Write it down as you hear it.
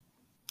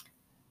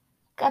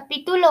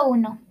Capítulo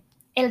 1.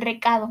 El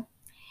recado.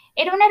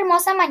 Era una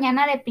hermosa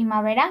mañana de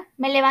primavera.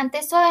 Me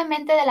levanté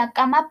suavemente de la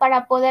cama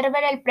para poder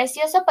ver el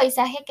precioso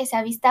paisaje que se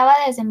avistaba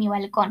desde mi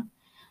balcón.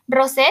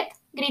 «Rosette»,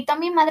 gritó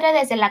mi madre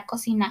desde la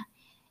cocina.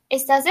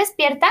 «¿Estás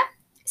despierta?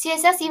 Si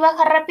es así,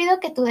 baja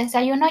rápido que tu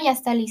desayuno ya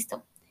está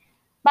listo».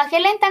 Bajé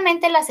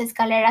lentamente las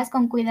escaleras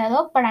con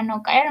cuidado para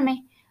no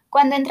caerme.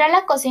 Cuando entré a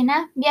la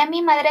cocina, vi a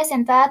mi madre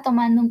sentada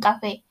tomando un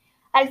café.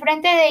 Al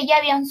frente de ella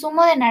había un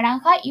zumo de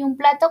naranja y un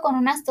plato con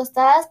unas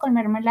tostadas con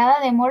mermelada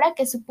de mora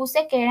que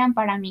supuse que eran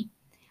para mí.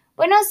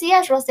 «Buenos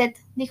días, Rosette»,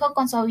 dijo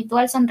con su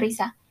habitual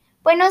sonrisa.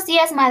 «Buenos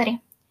días,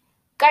 madre».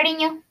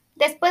 «Cariño,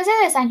 después de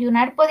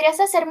desayunar,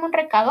 ¿podrías hacerme un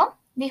recado?»,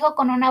 dijo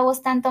con una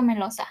voz tanto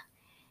melosa.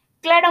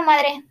 «Claro,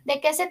 madre.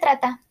 ¿De qué se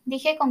trata?»,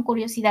 dije con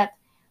curiosidad,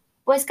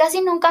 pues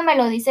casi nunca me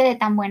lo dice de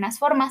tan buenas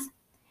formas.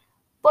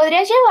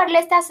 «¿Podrías llevarle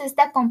esta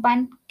cesta con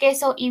pan,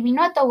 queso y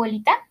vino a tu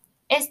abuelita?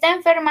 Está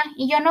enferma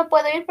y yo no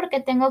puedo ir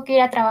porque tengo que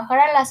ir a trabajar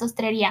a la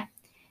sastrería»,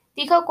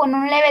 dijo con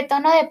un leve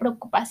tono de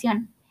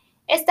preocupación.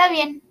 «Está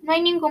bien, no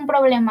hay ningún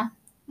problema».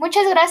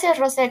 «Muchas gracias,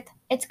 Rosette»,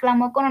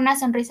 exclamó con una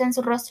sonrisa en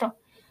su rostro.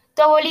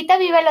 «Tu abuelita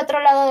vive al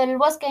otro lado del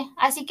bosque,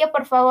 así que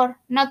por favor,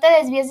 no te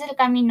desvíes del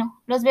camino.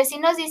 Los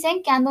vecinos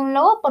dicen que anda un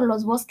lobo por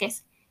los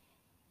bosques».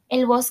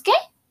 «¿El bosque?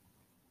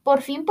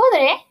 ¿Por fin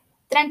podré?»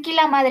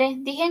 «Tranquila, madre»,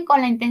 dije con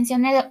la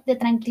intención de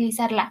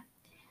tranquilizarla.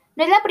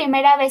 «No es la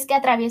primera vez que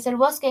atravieso el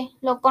bosque,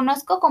 lo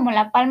conozco como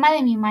la palma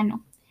de mi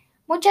mano».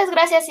 «Muchas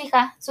gracias,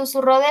 hija»,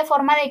 susurró de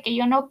forma de que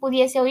yo no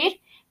pudiese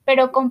oír,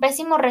 pero con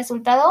pésimo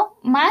resultado,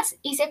 más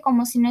hice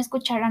como si no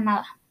escuchara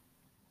nada.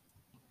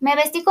 Me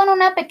vestí con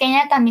una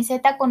pequeña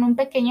camiseta con un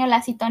pequeño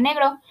lacito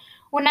negro,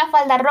 una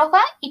falda roja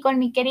y con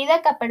mi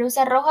querida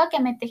caperuza roja que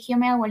me tejió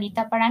mi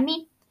abuelita para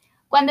mí.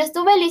 Cuando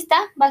estuve lista,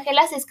 bajé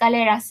las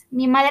escaleras,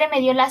 mi madre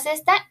me dio la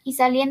cesta y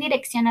salí en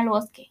dirección al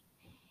bosque.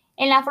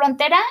 En la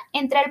frontera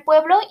entré al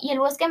pueblo y el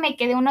bosque me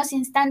quedé unos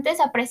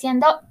instantes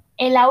apreciando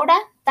el aura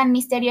tan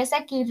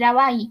misteriosa que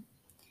irraba ahí.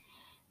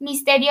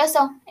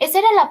 Misterioso, esa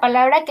era la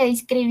palabra que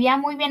describía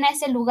muy bien a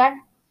ese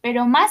lugar,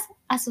 pero más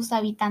a sus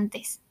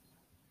habitantes.